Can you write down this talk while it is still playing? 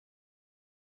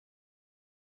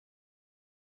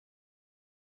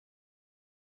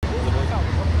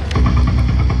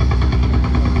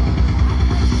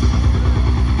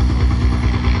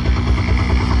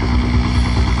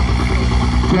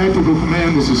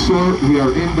This is Sort. We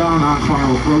are inbound on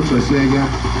final approach. I say again,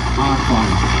 on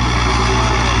final.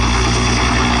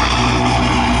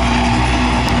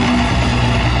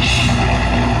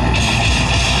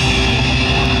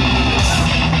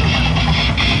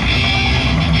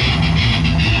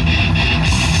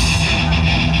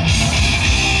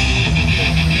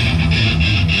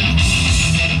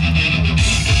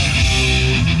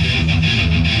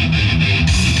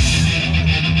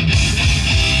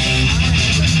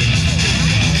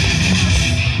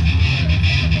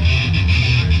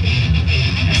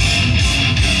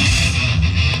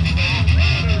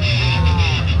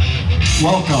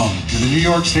 Welcome to the New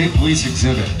York State Police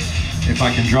exhibit. If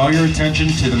I can draw your attention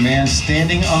to the man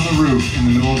standing on the roof in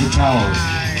the middle of the tower.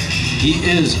 He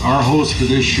is our host for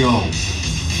this show.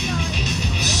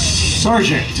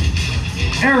 Sergeant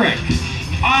Eric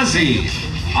Ozzy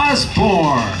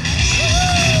Osborne.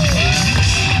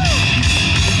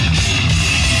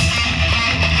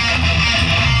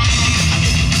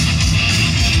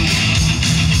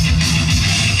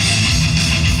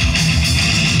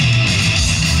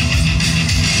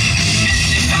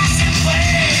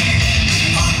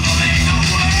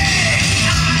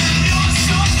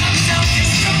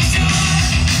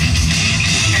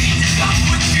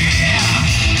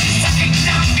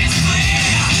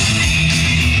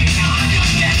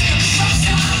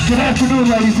 Good afternoon,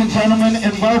 ladies and gentlemen,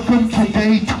 and welcome to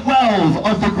day 12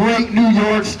 of the great New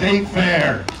York State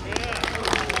Fair.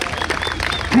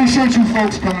 Appreciate you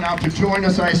folks coming out to join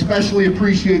us. I especially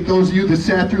appreciate those of you that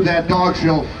sat through that dog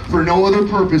show for no other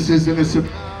purposes than to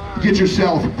get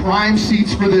yourself prime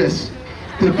seats for this.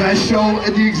 The best show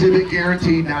at the exhibit,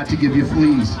 guaranteed not to give you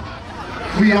fleas.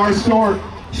 We are SORT.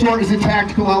 SORT is a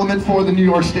tactical element for the New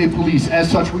York State Police.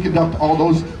 As such, we conduct all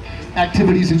those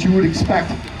activities that you would expect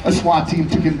a SWAT team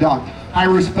to conduct.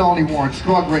 High-risk felony warrants,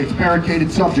 drug raids, barricaded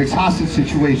subjects, hostage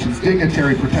situations,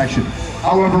 dignitary protection.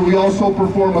 However, we also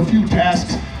perform a few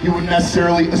tasks you would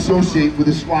necessarily associate with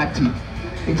a SWAT team,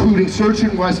 including search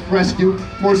and rescue,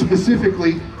 more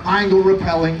specifically, angle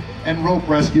rappelling and rope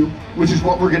rescue, which is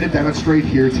what we're going to demonstrate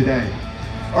here today.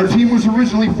 Our team was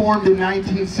originally formed in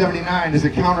 1979 as a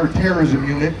counterterrorism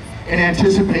unit in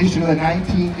anticipation of the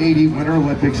 1980 Winter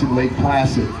Olympics in Lake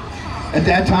Placid. At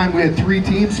that time, we had 3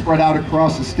 teams spread out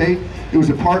across the state. It was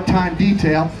a part-time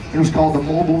detail, and it was called the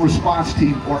Mobile Response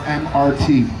Team, or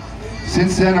MRT.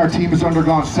 Since then, our team has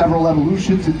undergone several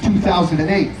evolutions. In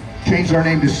 2008, changed our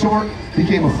name to SORT,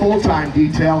 became a full-time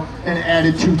detail, and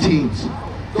added 2 teams.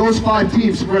 Those 5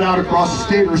 teams spread out across the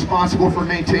state are responsible for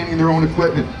maintaining their own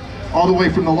equipment, all the way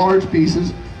from the large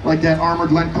pieces, like that armored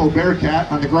Lenco Bearcat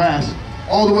on the grass,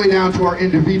 all the way down to our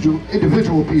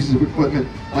individual pieces of equipment,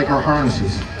 like our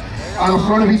harnesses. On the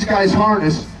front of each guy's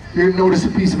harness, you're going to notice a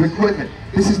piece of equipment.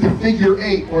 This is the figure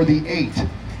 8, or the 8.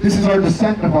 This is our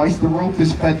descent device. The rope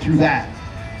is fed through that.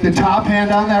 The top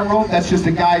hand on that rope, that's just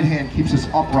a guide hand, keeps us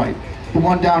upright. The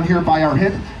one down here by our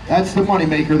hip, that's the money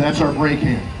maker, that's our brake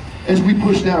hand. As we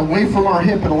push that away from our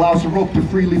hip, it allows the rope to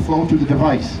freely flow through the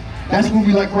device. That's when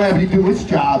we let gravity do its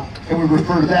job, and we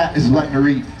refer to that as letting her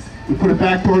eat. We put it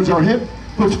back towards our hip,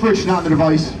 puts friction on the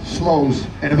device, slows,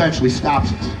 and eventually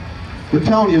stops us. But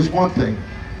telling you is one thing,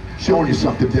 showing you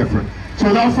something different. So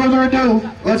without further ado,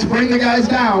 let's bring the guys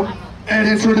down and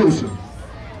introduce them.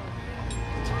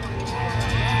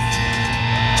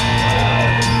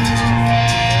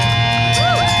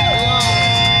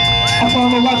 Up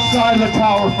on the left side of the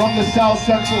tower from the South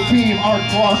Central team, our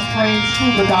cross-trained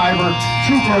scuba diver,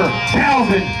 Trooper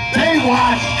Calvin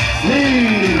Baywatch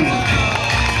Lee.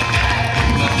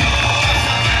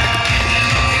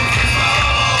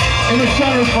 In the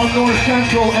center from North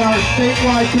Central and our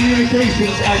statewide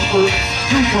communications expert,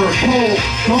 Trooper Cole,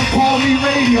 Don't Call Me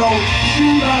Radio,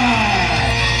 Shooter.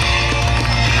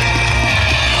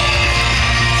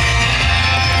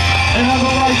 And on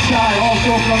the right side,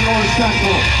 also from North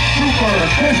Central, Trooper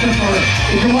Christopher.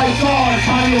 If you like dogs,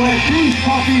 how do you like these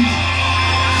puppies?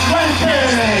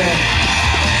 Swenson.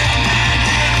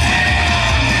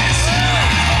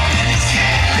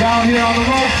 Down here on the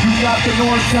ropes, you've got the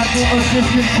North Central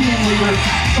Assistant Team Leader,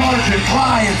 Sergeant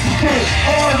Ryan Stick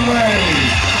Ordway.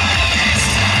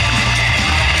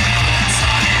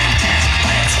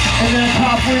 And then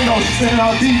top window spinning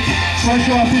out deep, fresh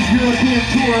off his European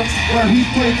tour, where he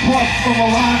played clubs from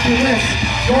Milan to this.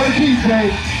 Your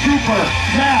DJ, Trooper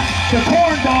Matt, the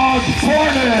Corn Dog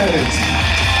Hornets.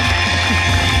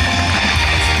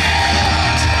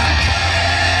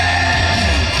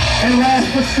 And last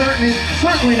but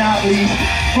certainly not least,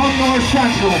 from North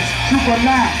Central, Trooper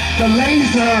Matt, the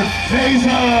Laser.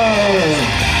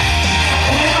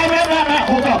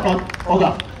 Hold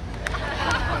up.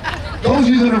 Those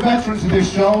of you that are veterans of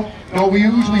this show know we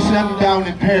usually send them down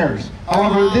in pairs.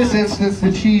 However, in this instance,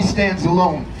 the cheese stands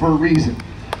alone for a reason.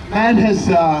 Matt has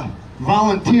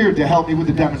volunteered to help me with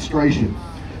the demonstration.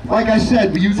 Like I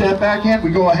said, we use that backhand, we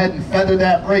go ahead and feather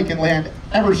that brake and land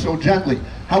ever so gently.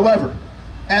 However,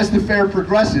 as the fair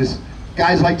progresses,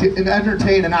 guys like to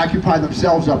entertain and occupy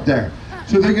themselves up there.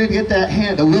 So they're going to get that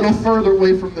hand a little further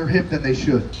away from their hip than they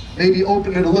should. Maybe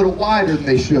open it a little wider than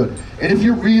they should. And if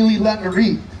you're really letting her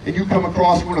eat, and you come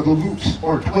across one of the loops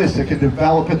or twists that can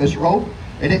develop in this rope,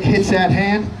 and it hits that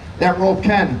hand, that rope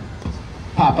can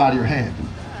pop out of your hand.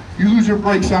 You lose your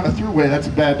brakes on the thruway, that's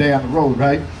a bad day on the road,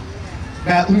 right?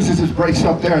 Matt loses his brakes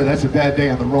up there, that's a bad day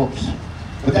on the ropes.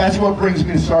 But that's what brings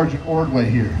me to Sergeant Ordway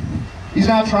here. He's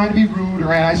not trying to be rude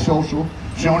or antisocial,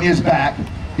 showing you his back.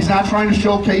 He's not trying to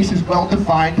showcase his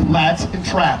well-defined lats and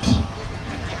traps.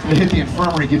 I'm gonna hit the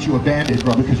infirmary, get you a Band-Aid,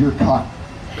 brother, because you're cut.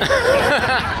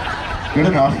 Good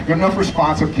enough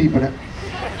response, I'm keeping it.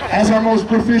 As our most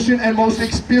proficient and most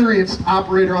experienced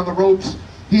operator on the ropes,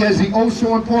 he has the oh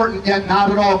so important yet not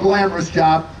at all glamorous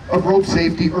job of rope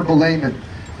safety or belayment.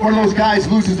 One of those guys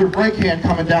loses their brake hand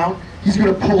coming down, he's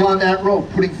going to pull on that rope,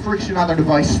 putting friction on their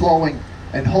device, slowing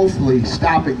and hopefully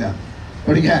stopping them.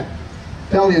 But again,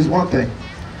 telling you is one thing,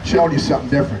 showing you something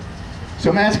different.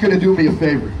 So Matt's going to do me a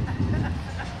favor.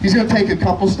 He's going to take a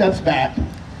couple steps back,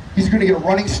 he's going to get a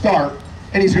running start,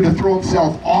 and he's going to throw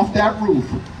himself off that roof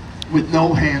with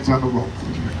no hands on the rope.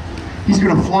 He's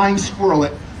going to flying squirrel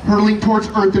it, hurtling towards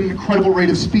Earth at an incredible rate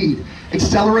of speed,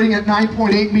 accelerating at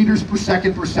 9.8 meters per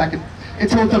second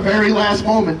until at the very last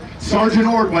moment, Sergeant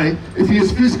Ordway, if he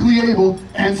is physically able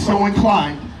and so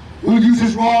inclined, will use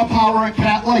his raw power and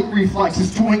cat-like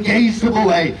reflexes to engage the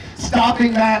belay,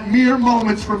 stopping Matt mere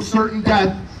moments from certain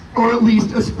death, or at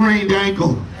least a sprained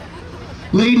ankle.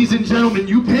 Ladies and gentlemen,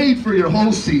 you paid for your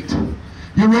whole seat.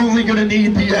 You're only gonna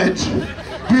need the edge.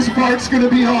 This part's gonna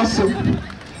be awesome.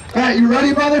 Matt, you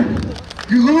ready, brother?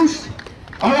 You loose?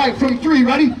 All right, from 3,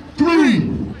 ready?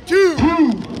 3, 2,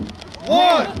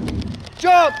 1,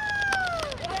 jump!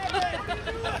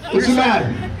 What's the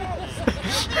matter?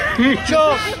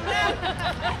 Jump!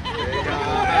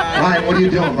 Ryan, what are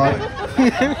you doing, bud?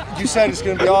 You said it's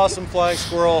going to be awesome, Flying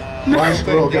Squirrel. Flying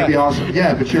Squirrel gonna be awesome.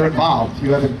 Yeah, but you're involved.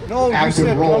 You have an No, active you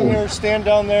said role. come here, stand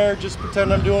down there, just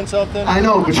pretend I'm doing something. I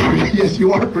know, but yes,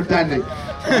 you are pretending.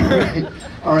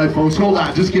 All right, folks, hold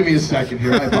on. Just give me a second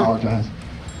here. I apologize.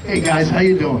 Hey, guys, how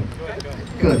you doing?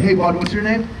 Good. Hey, bud, what's your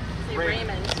name?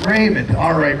 Raymond. Raymond.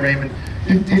 All right, Raymond.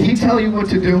 Did he tell you what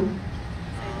to do?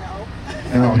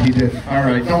 No, he didn't. All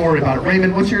right, don't worry about it.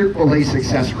 Raymond, what's your belay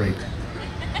success rate?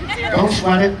 Don't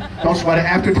sweat it. Don't sweat it.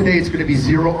 After today, it's going to be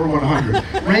 0 or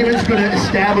 100. Raymond's going to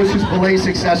establish his belay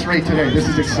success rate today. This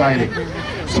is exciting.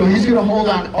 So he's going to hold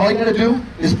on. All you got to do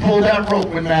is pull that rope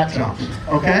when Matt jumps.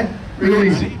 Okay? Real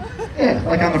easy. Yeah,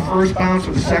 like on the first bounce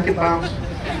or the second bounce.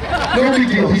 No big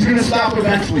deal. He's going to stop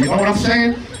eventually. You know what I'm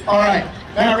saying? All right.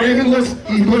 Matt Raymond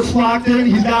looks locked in.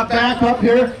 He's got back up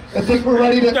here. I think we're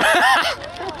ready to...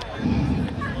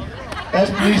 As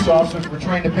police officers, we're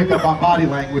trained to pick up on body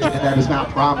language, and that is not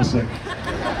promising.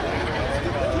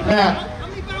 Matt,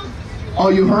 oh,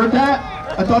 you heard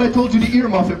that? I thought I told you to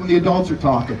earmuff it when the adults are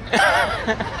talking.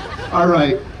 All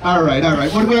right.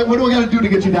 What do we got to do to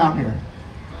get you down here?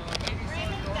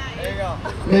 There you go.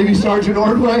 Maybe Sergeant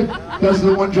Ordway does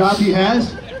the one job he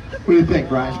has? What do you think,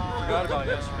 Brian? Forgot about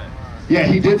yesterday. Yeah,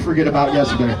 he did forget about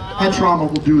yesterday. Head trauma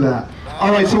will do that.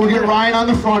 All right, so we'll get Ryan on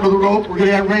the front of the rope. We're going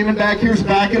to have Raymond back here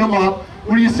backing him up.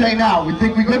 What do you say now? We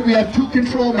think we good? We have 2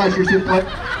 control measures in play.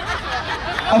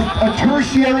 A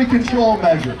tertiary control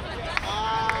measure.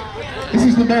 This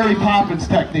is the Mary Poppins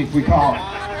technique, we call it.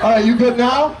 All right, you good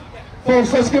now?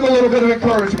 Folks, let's give a little bit of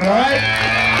encouragement, all right?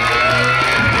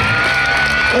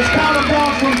 Let's count them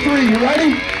down from 3. You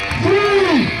ready?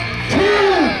 3, 2,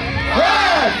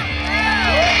 1.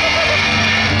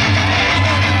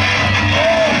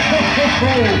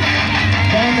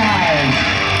 Very nice.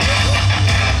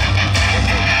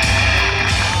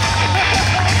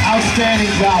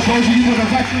 Outstanding job. Those of you that are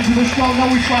veterans of this show know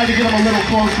we try to get them a little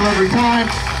closer every time.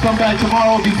 Come back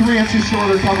tomorrow, it'll be 3 inches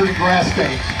shorter, covered in grass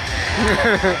stains.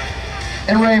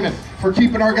 And Raymond, for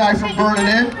keeping our guy from burning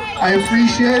in, I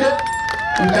appreciate it.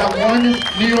 We've got 1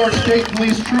 New York State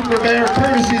Police Trooper there,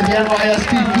 courtesy of the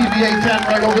NYST PBA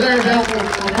 10 right over there, available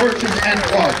for purchase and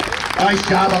plug. Nice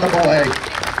job on the belay.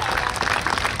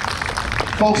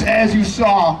 Folks, as you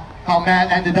saw how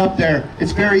Matt ended up there,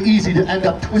 it's very easy to end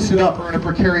up twisted up or in a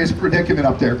precarious predicament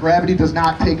up there. Gravity does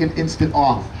not take an instant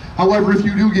off. However, if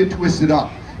you do get twisted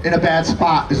up in a bad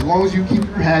spot, as long as you keep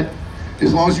your head,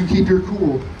 as long as you keep your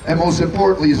cool, and most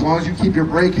importantly, as long as you keep your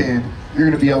brake hand, you're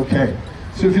going to be okay.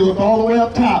 So if you look all the way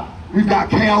up top, we've got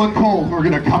Kale and Cole who are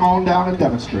going to come on down and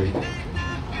demonstrate.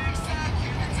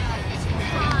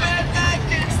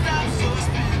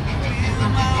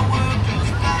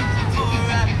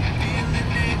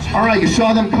 All right, you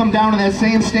saw them come down in that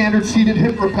same standard seated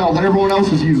hip rappel that everyone else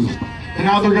has used. And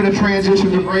now they're going to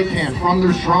transition to break hand from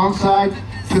their strong side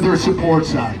to their support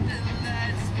side.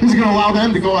 This is going to allow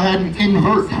them to go ahead and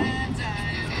invert.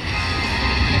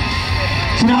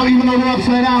 So now even though they're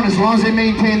upside down, as long as they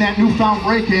maintain that newfound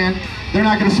break hand, they're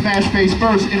not going to smash face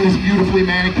first into this beautifully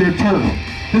manicured turf.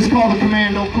 This is called a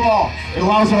commando crawl. It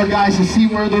allows our guys to see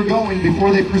where they're going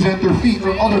before they present their feet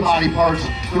or other body parts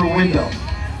through a window.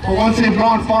 But once they've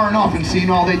gone far enough and seen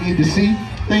all they need to see,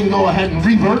 they can go ahead and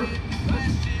revert,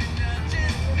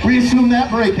 reassume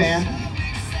that break hand,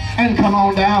 and come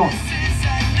on down.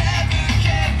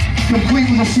 Complete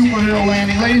with a superhero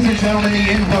landing. Ladies and gentlemen, the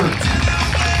invert.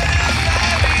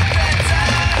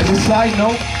 As a side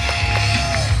note,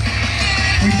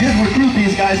 we did recruit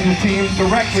these guys in the team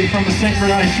directly from the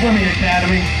Synchronized Swimming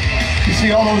Academy. You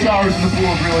see, all those hours in the pool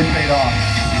have really paid off.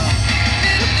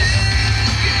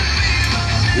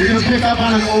 You're going to pick up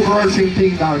on an overarching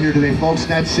theme out here today, folks,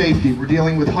 and that's safety. We're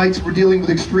dealing with heights, we're dealing with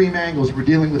extreme angles, we're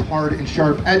dealing with hard and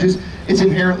sharp edges. It's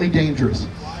inherently dangerous.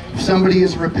 If somebody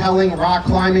is rappelling, rock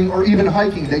climbing, or even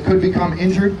hiking, they could become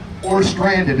injured or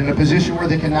stranded in a position where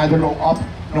they can neither go up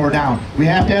nor down. We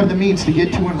have to have the means to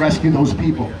get to and rescue those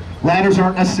people. Ladders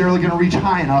aren't necessarily going to reach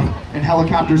high enough, and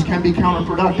helicopters can be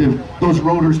counterproductive. Those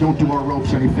rotors don't do our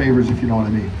ropes any favors, if you know what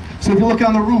I mean. So if you look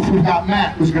on the roof, we've got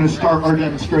Matt, who's going to start our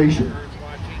demonstration.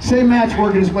 Same Matt's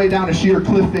working his way down a sheer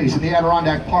cliff face in the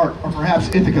Adirondack Park, or perhaps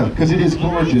Ithaca, because it is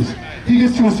gorgeous. He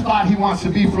gets to a spot he wants to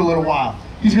be for a little while.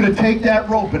 He's going to take that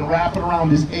rope and wrap it around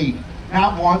his 8.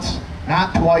 Not once,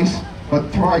 not twice, but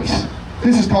thrice.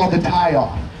 This is called the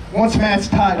tie-off. Once Matt's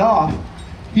tied off,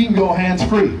 he can go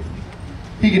hands-free.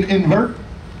 He can invert.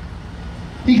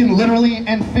 He can literally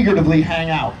and figuratively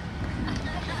hang out.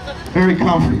 Very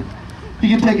comfy. He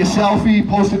can take a selfie,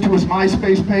 post it to his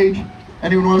MySpace page.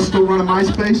 Anyone want to still run a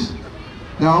MySpace?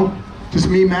 No? Just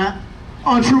me, Matt?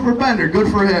 Oh, Trooper Bender,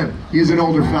 good for him. He's an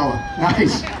older fella.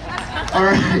 Nice. All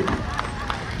right.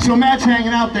 So Matt's hanging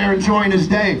out there enjoying his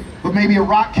day, but maybe a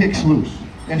rock kicks loose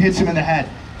and hits him in the head.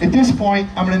 At this point,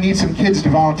 I'm going to need some kids to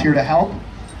volunteer to help.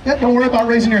 Yeah, don't worry about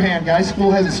raising your hand, guys.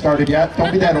 School hasn't started yet.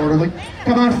 Don't be that orderly.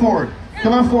 Come on forward.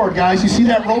 Come on forward, guys. You see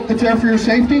that rope that's there for your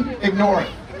safety? Ignore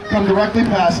it. Come directly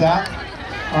past that.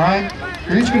 All right?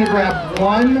 You're each going to grab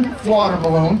one water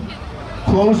balloon,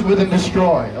 close with and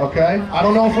destroy, okay? I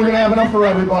don't know if we're going to have enough for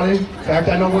everybody. In fact,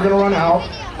 I know we're going to run out.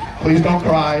 Please don't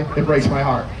cry. It breaks my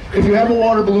heart. If you have a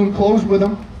water balloon, close with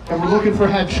them, and we're looking for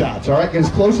headshots, all right? Get as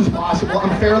close as possible.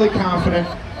 I'm fairly confident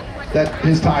that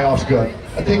his tie-off's good.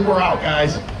 I think we're out,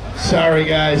 guys. Sorry,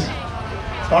 guys.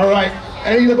 All right.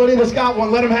 Anybody that's got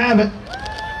one, let him have it.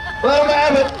 Let him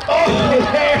have it.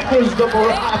 Oh, there's the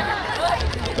barrage.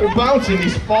 They're bouncing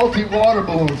these faulty water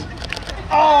balloons.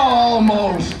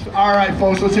 Almost. All right,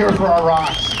 folks, let's hear it for our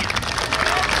rocks.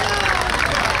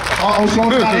 Uh-oh,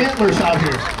 someone's got antlers out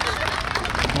here.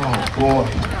 Oh, boy.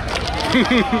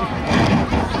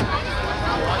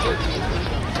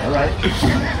 All right.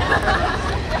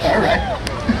 All right.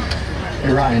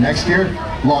 Hey, Ryan, next year,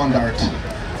 lawn darts.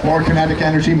 More kinetic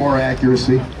energy, more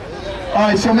accuracy. All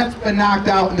right, so Matt's been knocked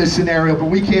out in this scenario, but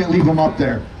we can't leave him up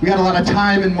there. We got a lot of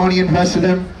time and money invested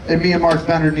in him, and me and Mark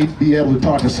Bender need to be able to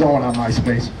talk to someone on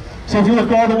MySpace. So if you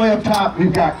look all the way up top,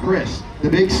 we've got Chris, the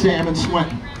big salmon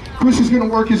Swinton. Chris is going to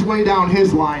work his way down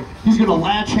his line. He's going to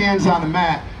latch hands on the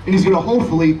mat, and he's going to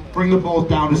hopefully bring them both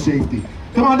down to safety.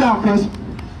 Come on down, Chris.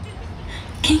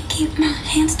 Can't keep my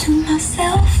hands to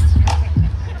myself.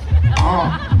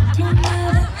 Oh. No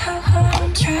matter how hard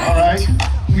I'm trying. All right.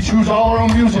 We choose all our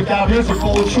own music out here. It's a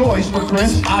bold choice for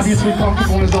Chris, obviously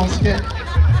comfortable in his own skin.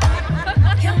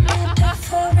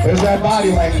 There's that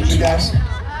body language again.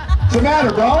 What's the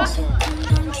matter, bro?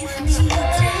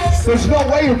 There's no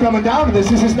way you're coming down to this.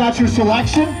 This is not your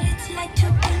selection.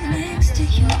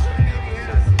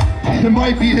 It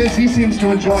might be his. He seems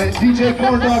to enjoy it. DJ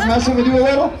Corndog messing with you a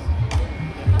little?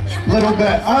 Little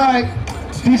bit. All right.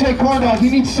 DJ Corndog, he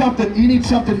needs something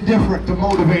different to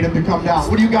motivate him to come down.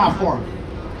 What do you got for him?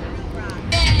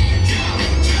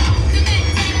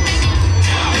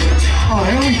 Oh,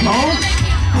 there we go.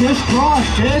 Crisscross,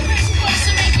 kid.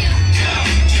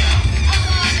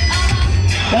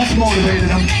 That's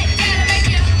motivated him.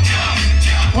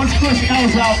 Once Chris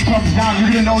L's out and comes down,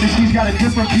 you're going to notice he's got a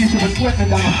different piece of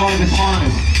equipment down the front of his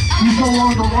harness. He's no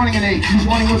longer running an 8. He's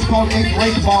running what's called a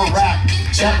brake bar rack.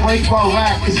 That brake bar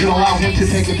rack is going to allow him to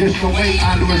take additional weight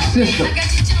onto his system.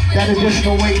 That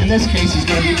additional weight in this case is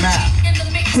going to be Matt.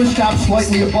 Chris stops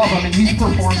slightly above him and he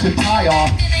performs a tie-off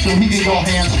so he can go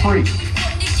hands-free.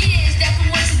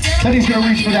 Then he's going to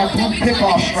reach for that blue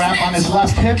pickoff strap on his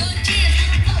left hip.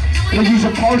 He'll use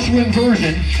a partial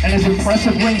inversion and his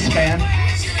impressive wingspan,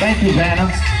 thank you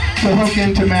Vanna, to hook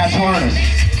into Matt's harness.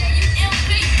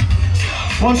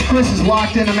 Once Chris is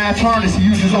locked into Matt's harness, he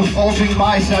uses those bulging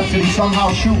biceps and he somehow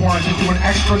shoehorns into an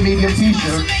extra medium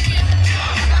t-shirt.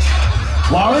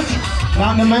 Large?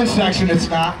 Not in the men's section, it's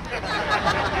not.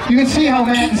 You can see how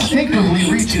Matt instinctively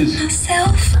reaches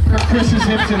for Chris's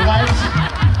hips and legs.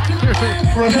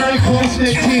 For a very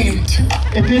close-knit team,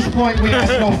 at this point we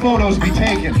ask no photos be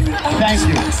taken. Thank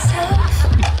you.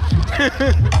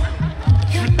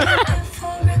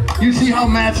 You see how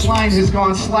Matt's line has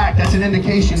gone slack. That's an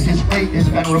indication his weight has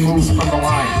been removed from the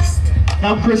line.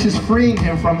 Now Chris is freeing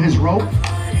him from his rope,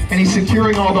 and he's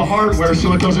securing all the hardware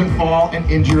so it doesn't fall and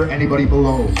injure anybody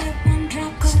below.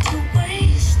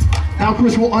 Now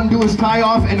Chris will undo his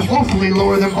tie-off and hopefully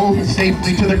lower them both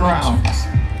safely to the ground.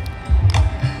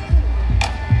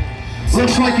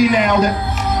 Looks like he nailed it.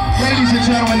 Ladies and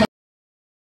gentlemen,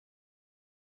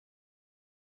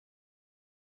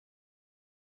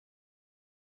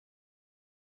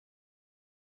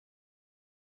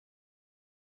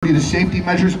 the safety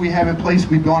measures we have in place,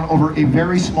 we've gone over a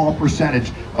very small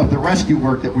percentage of the rescue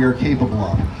work that we are capable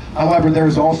of. However, there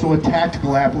is also a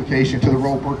tactical application to the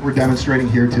rope work we're demonstrating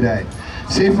here today.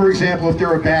 Say, for example, if there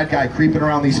are a bad guy creeping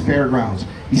around these fairgrounds,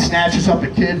 he snatches up a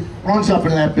kid, runs up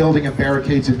into that building and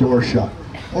barricades the door shut.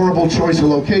 Horrible choice of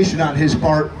location on his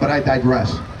part, but I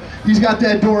digress. He's got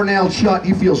that door nailed shut,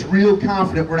 and he feels real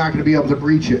confident we're not going to be able to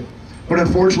breach it. But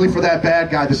unfortunately for that bad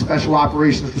guy, the Special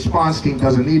Operations Response Team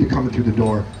doesn't need to come in through the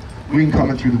door. We can come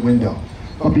in through the window.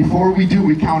 But before we do,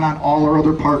 we count on all our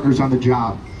other partners on the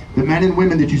job. The men and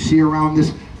women that you see around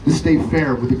the state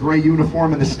fair with the gray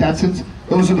uniform and the Stetsons,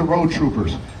 those are the road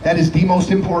troopers. That is the most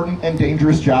important and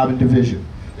dangerous job in division.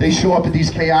 They show up at these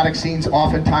chaotic scenes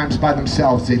oftentimes by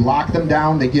themselves. They lock them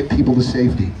down, they get people to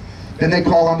safety. Then they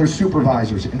call on their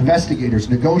supervisors, investigators,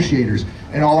 negotiators,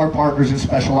 and all our partners in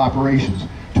special operations,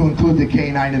 to include the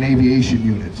K-9 and aviation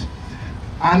units.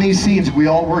 On these scenes, we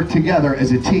all work together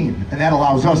as a team, and that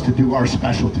allows us to do our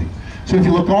specialty. So if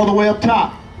you look all the way up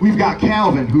top, we've got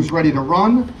Calvin, who's ready to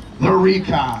run the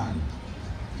recon.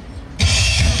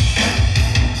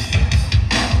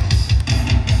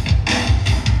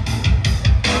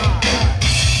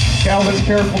 Calvin's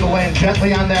careful to land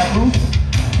gently on that roof.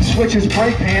 He switches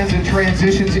brake hands and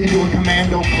transitions into a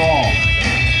commando crawl.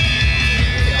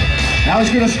 Now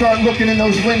he's going to start looking in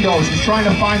those windows. He's trying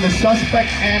to find the suspect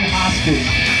and hostage.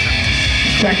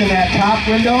 Checking that top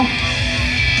window.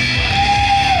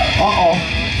 Uh-oh.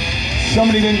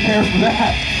 Somebody didn't care for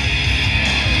that.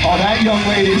 Oh, that young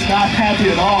lady is not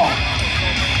happy at all.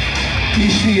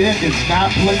 You see it, it's not,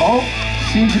 oh,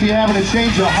 seems to be having to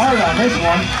change her heart on this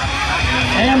one.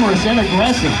 Amorous and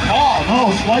aggressive. Oh, no,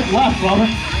 swipe left, brother.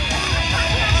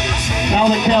 Now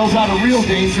that Cal's out of real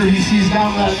danger, he sees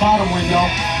down that bottom window.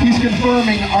 He's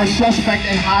confirming our suspect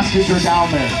and hostage are down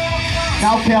there.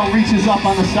 Now Cal reaches up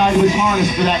on the side of his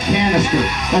harness for that canister.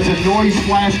 That's a noise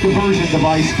flash diversion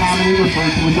device, commonly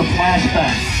referred to as a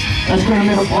flashbang. That's going to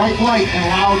emit a bright light and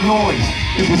loud noise.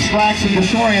 It distracts and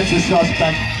disorients the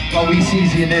suspect while we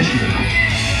seize the initiative.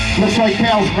 Looks like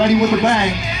Cal's ready with the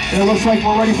bang, and it looks like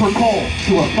we're ready for Cole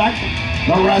to effect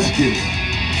the rescue.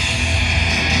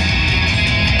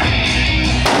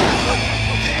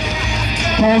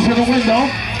 Cole's in the window.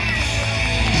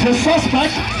 The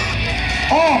suspect,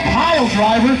 oh, pile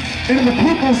driver into the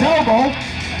people's elbow,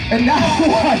 and now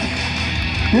what?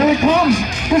 Here he comes,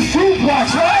 the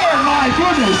suplex. Oh my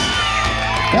goodness!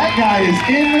 That guy is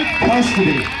in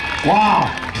custody. Wow.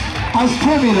 How's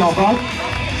Timmy though, bud?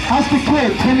 How's the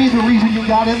kid? Timmy, the reason you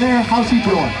got in there? How's he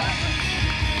doing?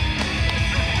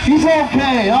 He's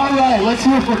okay. All right, let's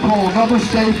hear for Cole. Another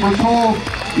save for Cole.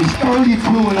 He's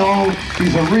 32-0.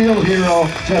 He's a real hero.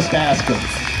 Just ask him.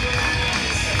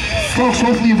 Folks,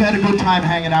 hopefully you've had a good time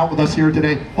hanging out with us here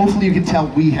today. Hopefully you can tell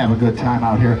we have a good time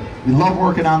out here. We love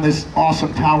working on this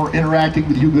awesome tower, interacting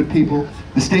with you good people.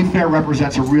 The State Fair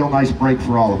represents a real nice break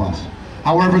for all of us.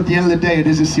 However, at the end of the day, it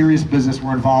is a serious business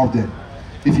we're involved in.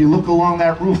 If you look along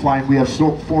that roof line, we have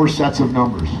 4 sets of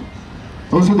numbers.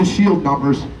 Those are the shield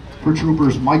numbers for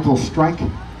troopers Michael Strank,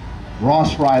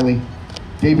 Ross Riley,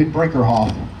 David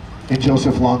Brinkerhoff, and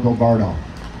Joseph Longobardo.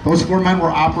 Those 4 men were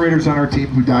operators on our team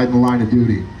who died in the line of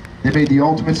duty. They made the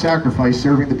ultimate sacrifice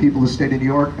serving the people of the state of New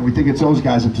York, and we think it's those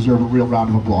guys that deserve a real round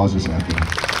of applause this afternoon.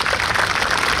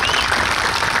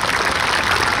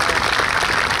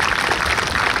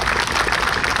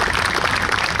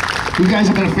 You guys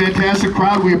have been a fantastic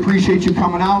crowd. We appreciate you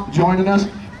coming out, joining us.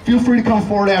 Feel free to come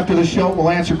forward after the show. We'll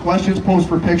answer questions, pose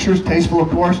for pictures, tasteful of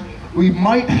course. We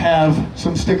might have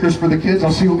some stickers for the kids.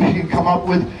 I'll see what we can come up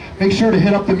with. Make sure to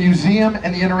hit up the museum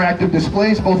and the interactive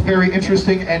displays, both very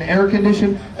interesting and air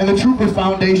conditioned. And the Trooper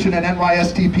Foundation and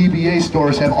NYST PBA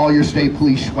stores have all your state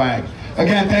police swag.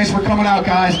 Again, thanks for coming out,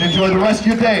 guys, and enjoy the rest of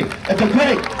your day at the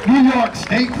great New York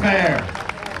State Fair.